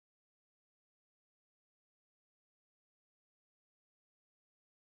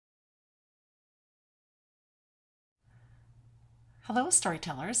Hello,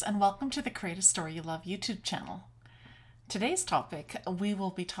 storytellers, and welcome to the Create a Story You Love YouTube channel. Today's topic, we will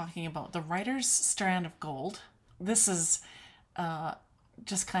be talking about the writer's strand of gold. This is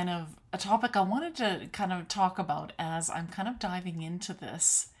just kind of a topic I wanted to kind of talk about as I'm kind of diving into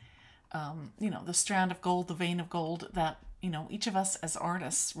this, the strand of gold, the vein of gold that, each of us as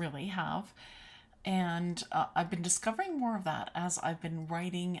artists really have. And I've been discovering more of that as I've been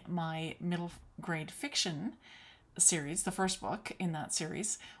writing my middle grade fiction series, the first book in that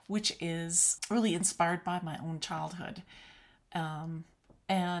series, which is really inspired by my own childhood.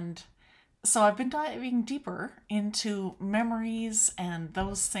 And so I've been diving deeper into memories and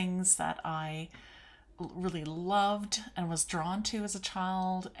those things that I really loved and was drawn to as a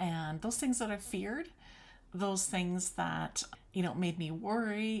child, and those things that I feared, those things that, made me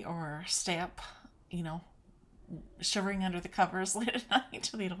worry or stay up, shivering under the covers late at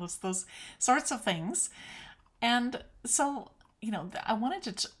night, those sorts of things. And so, I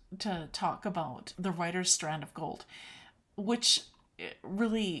wanted to talk about the writer's strand of gold, which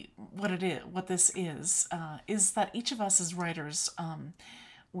really what this is that each of us as writers,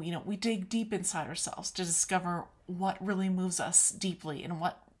 we dig deep inside ourselves to discover what really moves us deeply and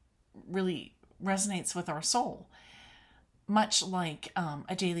what really resonates with our soul. Much like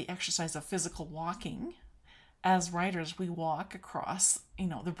a daily exercise of physical walking, as writers, we walk across,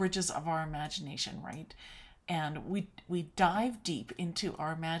 the bridges of our imagination, right? And we dive deep into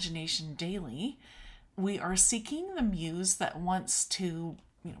our imagination daily. We are seeking the muse that wants to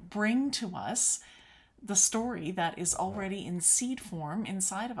bring to us the story that is already in seed form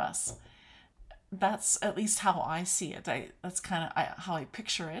inside of us. That's at least how I see it. That's kind of how I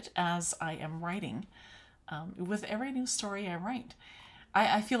picture it as I am writing. With every new story I write,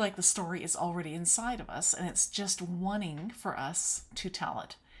 I feel like the story is already inside of us, and it's just wanting for us to tell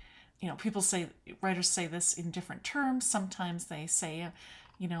it. Writers say this in different terms. Sometimes they say,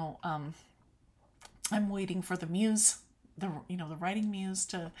 I'm waiting for the muse, the writing muse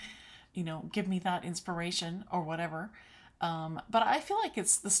to, give me that inspiration or whatever. But I feel like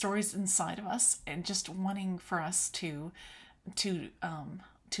it's the stories inside of us and just wanting for us to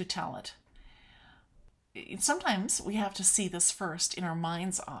tell it. Sometimes we have to see this first in our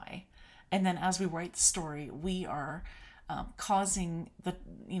mind's eye, and then as we write the story, we are causing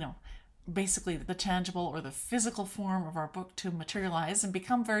basically the tangible or the physical form of our book to materialize and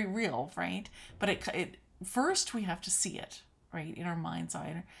become very real, right? But it first we have to see it, right, in our mind's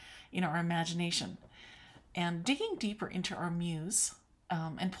eye, in our imagination. And digging deeper into our muse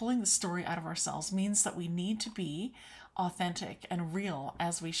and pulling the story out of ourselves means that we need to be authentic and real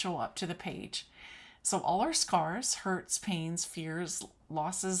as we show up to the page. So all our scars, hurts, pains, fears,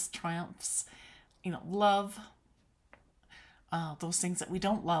 losses, triumphs, love, those things that we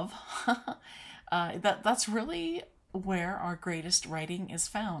don't love, that's really where our greatest writing is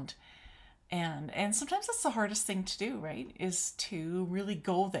found. And sometimes that's the hardest thing to do, right? Is to really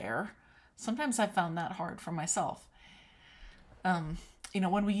go there. Sometimes I've found that hard for myself.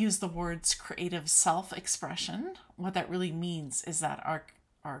 When we use the words creative self-expression, what that really means is that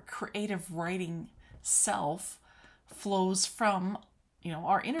our creative writing self flows from,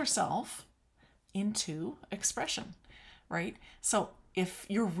 our inner self into expression. Right? So if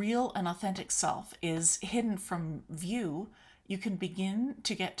your real and authentic self is hidden from view, you can begin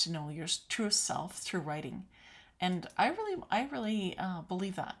to get to know your true self through writing. And I really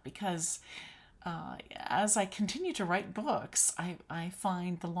believe that, because as I continue to write books, I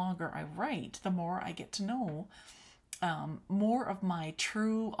find the longer I write, the more I get to know more of my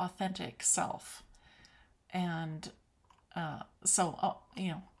true authentic self. And so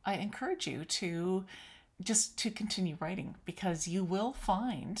I encourage you to continue writing, because you will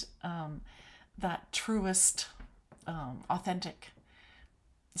find that truest, authentic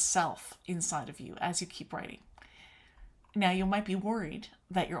self inside of you as you keep writing. Now, you might be worried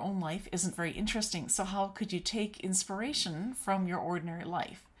that your own life isn't very interesting, so how could you take inspiration from your ordinary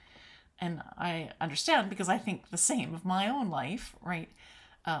life? And I understand, because I think the same of my own life, right?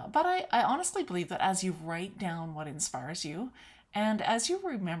 But I honestly believe that as you write down what inspires you, and as you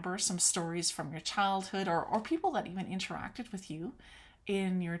remember some stories from your childhood or people that even interacted with you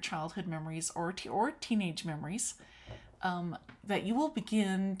in your childhood memories or teenage memories, that you will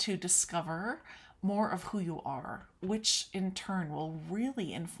begin to discover more of who you are, which in turn will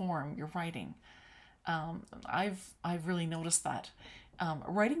really inform your writing. I've really noticed that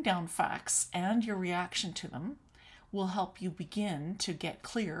writing down facts and your reaction to them will help you begin to get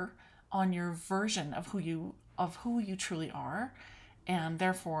clear on your version of who you truly are, and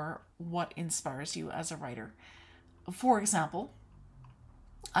therefore what inspires you as a writer. For example,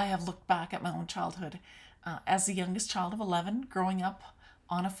 I have looked back at my own childhood as the youngest child of 11, growing up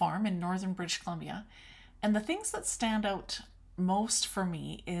on a farm in northern British Columbia. And the things that stand out most for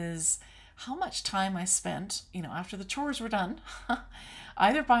me is how much time I spent, after the chores were done,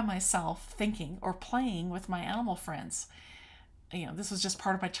 either by myself thinking or playing with my animal friends. This was just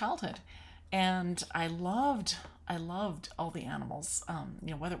part of my childhood. And I loved all the animals,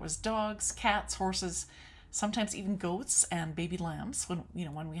 whether it was dogs, cats, horses, sometimes even goats and baby lambs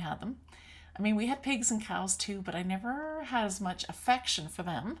when we had them. I mean, we had pigs and cows too, but I never had as much affection for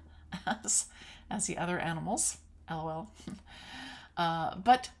them as the other animals. LOL.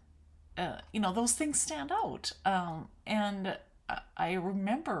 But those things stand out. And I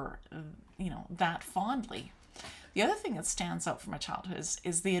remember, that fondly. The other thing that stands out from my childhood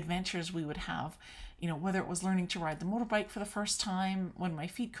is the adventures we would have, whether it was learning to ride the motorbike for the first time when my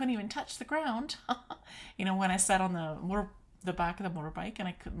feet couldn't even touch the ground, when I sat on the back of the motorbike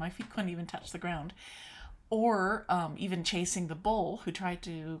and my feet couldn't even touch the ground, or even chasing the bull who tried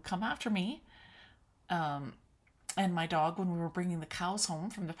to come after me, and my dog when we were bringing the cows home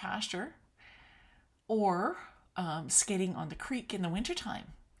from the pasture, or skating on the creek in the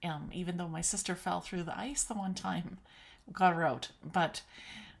wintertime. Even though my sister fell through the ice the one time, got her out. But,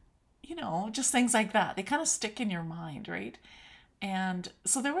 just things like that. They kind of stick in your mind, right? And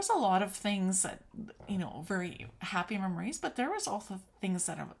so there was a lot of things that, very happy memories, but there was also things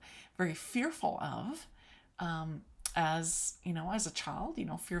that I'm very fearful of. As a child,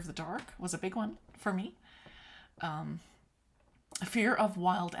 fear of the dark was a big one for me. Fear of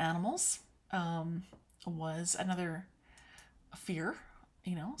wild animals was another fear.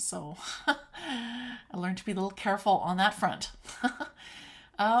 So I learned to be a little careful on that front.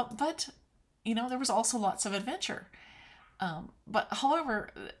 But, there was also lots of adventure. But however,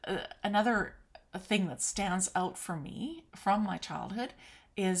 another thing that stands out for me from my childhood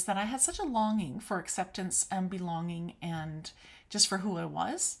is that I had such a longing for acceptance and belonging and just for who I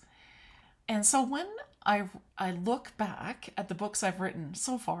was. And so when I look back at the books I've written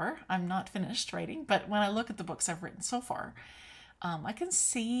so far, I'm not finished writing, but when I look at the books I've written so far, I can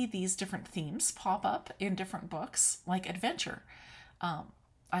see these different themes pop up in different books, like adventure.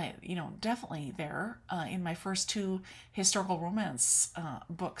 Definitely there in my first two historical romance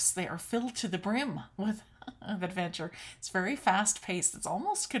books, they are filled to the brim with adventure. It's very fast paced. It's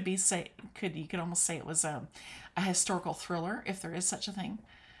almost you could almost say it was a historical thriller, if there is such a thing.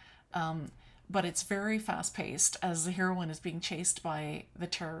 But it's very fast paced as the heroine is being chased by the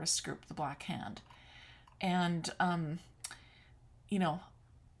terrorist group, the Black Hand, and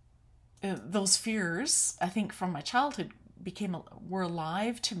those fears, I think, from my childhood were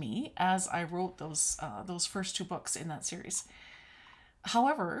alive to me as I wrote those first two books in that series.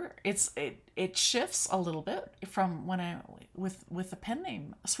 However, it shifts a little bit from when with the pen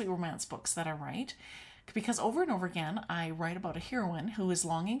name Sweet Romance books that I write, because over and over again I write about a heroine who is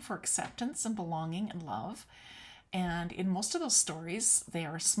longing for acceptance and belonging and love, and in most of those stories they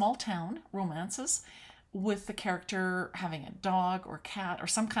are small town romances, with the character having a dog or cat or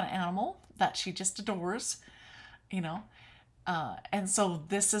some kind of animal that she just adores, and so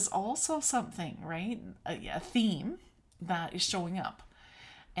this is also something, right? A theme that is showing up.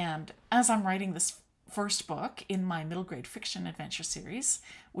 And as I'm writing this first book in my middle grade fiction adventure series,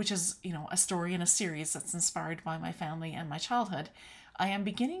 which is, a story in a series that's inspired by my family and my childhood, I am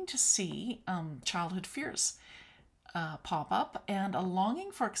beginning to see childhood fears pop up and a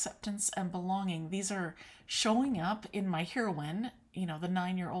longing for acceptance and belonging. These are showing up in my heroine, the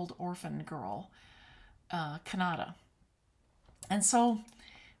 9-year-old orphan girl, Kanata. And so,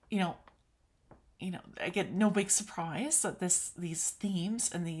 I get no big surprise that these themes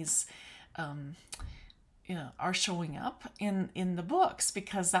and these are showing up in the books,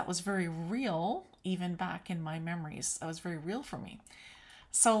 because that was very real even back in my memories. That was very real for me.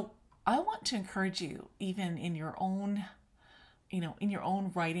 So I want to encourage you, even in your own,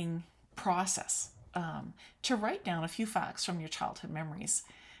 writing process, to write down a few facts from your childhood memories.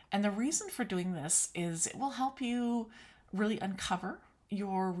 And the reason for doing this is it will help you really uncover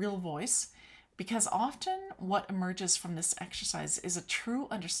your real voice, because often what emerges from this exercise is a true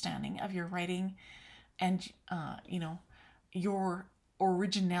understanding of your writing and, your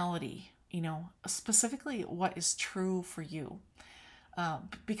originality, specifically what is true for you.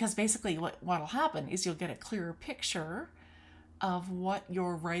 Because basically what'll happen is you'll get a clearer picture of what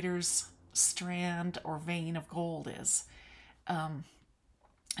your writer's strand or vein of gold is.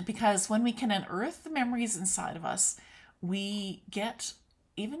 Because when we can unearth the memories inside of us, we get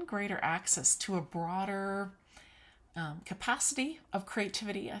even greater access to a broader capacity of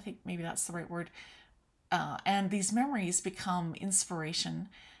creativity. I think maybe that's the right word. And these memories become inspiration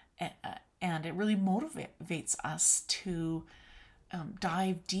And it really motivates us to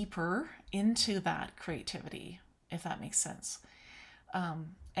dive deeper into that creativity, if that makes sense.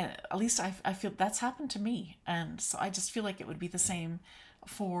 And at least I feel that's happened to me. And so I just feel like it would be the same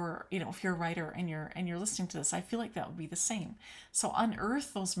for, you know, if you're a writer and you're listening to this, I feel like that would be the same. So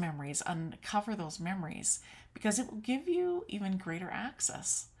unearth those memories, uncover those memories, because it will give you even greater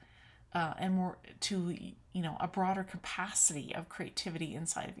access and more to, you know, a broader capacity of creativity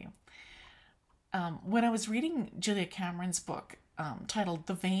inside of you. When I was reading Julia Cameron's book titled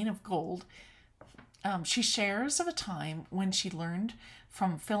The Vein of Gold, she shares of a time when she learned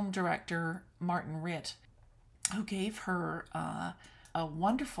from film director Martin Ritt, who gave her a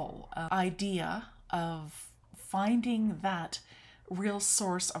wonderful idea of finding that real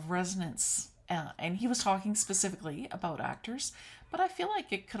source of resonance. And he was talking specifically about actors, but I feel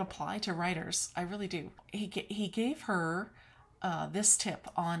like it could apply to writers. I really do. He gave her this tip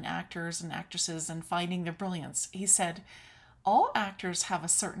on actors and actresses and finding their brilliance. He said, all actors have a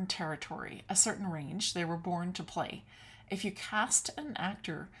certain territory, a certain range they were born to play. If you cast an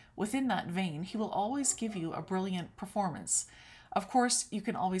actor within that vein, he will always give you a brilliant performance. Of course, you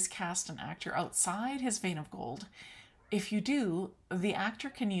can always cast an actor outside his vein of gold. If you do, the actor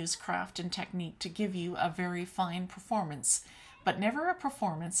can use craft and technique to give you a very fine performance, but never a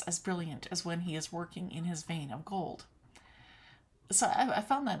performance as brilliant as when he is working in his vein of gold. So I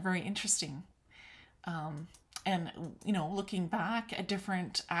found that very interesting. And, you know, looking back at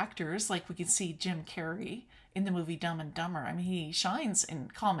different actors, like we can see Jim Carrey in the movie Dumb and Dumber. I mean, he shines in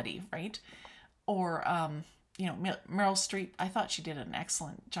comedy, right? Or, you know, Meryl Streep, I thought she did an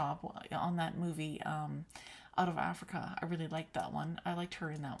excellent job on that movie, Out of Africa. I really liked that one. I liked her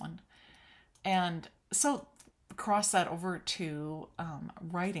in that one. And so cross that over to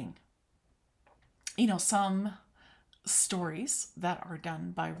writing. You know, some stories that are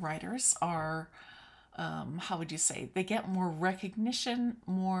done by writers are, how would you say, they get more recognition,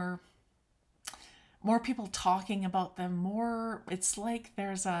 more people talking about them, more, it's like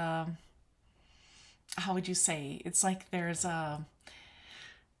there's a, how would you say, it's like there's a,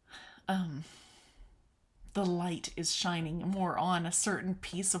 the light is shining more on a certain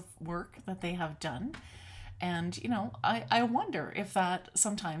piece of work that they have done. And, you know, I wonder if that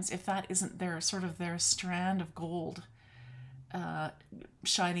sometimes, if that isn't their sort of their strand of gold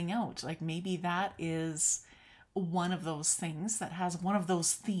shining out. Like maybe that is one of those things that has one of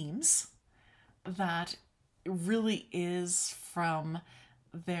those themes that really is from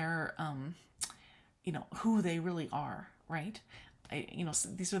their, you know, who they really are, right? You know, so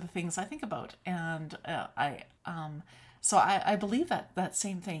these are the things I think about. And so I believe that that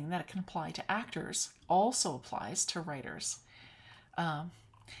same thing that it can apply to actors also applies to writers.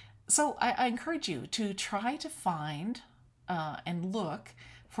 So I encourage you to try to find and look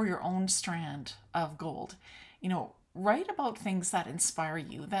for your own strand of gold. You know, write about things that inspire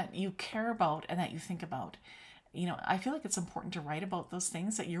you, that you care about and that you think about. You know, I feel like it's important to write about those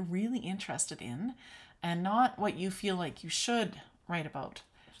things that you're really interested in and not what you feel like you should write about,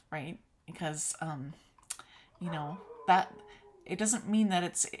 right? Because, you know, that it doesn't mean that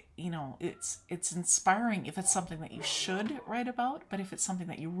it's, you know, it's inspiring if it's something that you should write about, but if it's something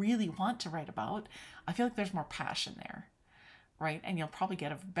that you really want to write about, I feel like there's more passion there, right? And you'll probably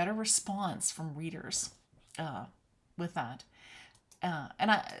get a better response from readers with that.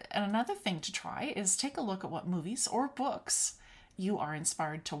 And another thing to try is take a look at what movies or books you are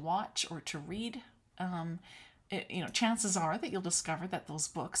inspired to watch or to read. You know, chances are that you'll discover that those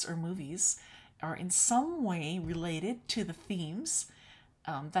books or movies are in some way related to the themes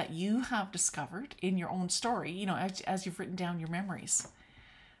that you have discovered in your own story, you know, as you've written down your memories.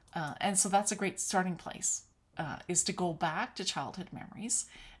 And so that's a great starting place, is to go back to childhood memories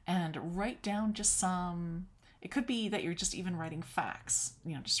and write down just some, it could be that you're just even writing facts,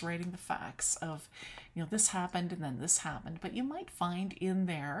 you know, just writing the facts of, you know, this happened and then this happened, but you might find in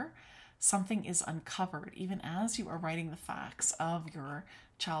there something is uncovered even as you are writing the facts of your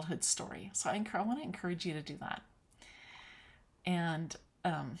childhood story. So I want to encourage you to do that. And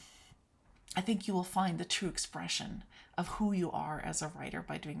I think you will find the true expression of who you are as a writer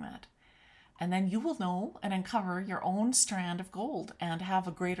by doing that. And then you will know and uncover your own strand of gold and have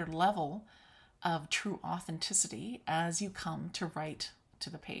a greater level of true authenticity as you come to write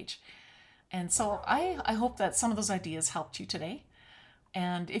to the page. And so I hope that some of those ideas helped you today.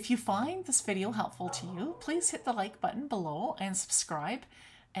 And if you find this video helpful to you, please hit the like button below and subscribe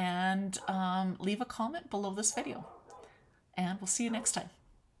and leave a comment below this video. And we'll see you next time.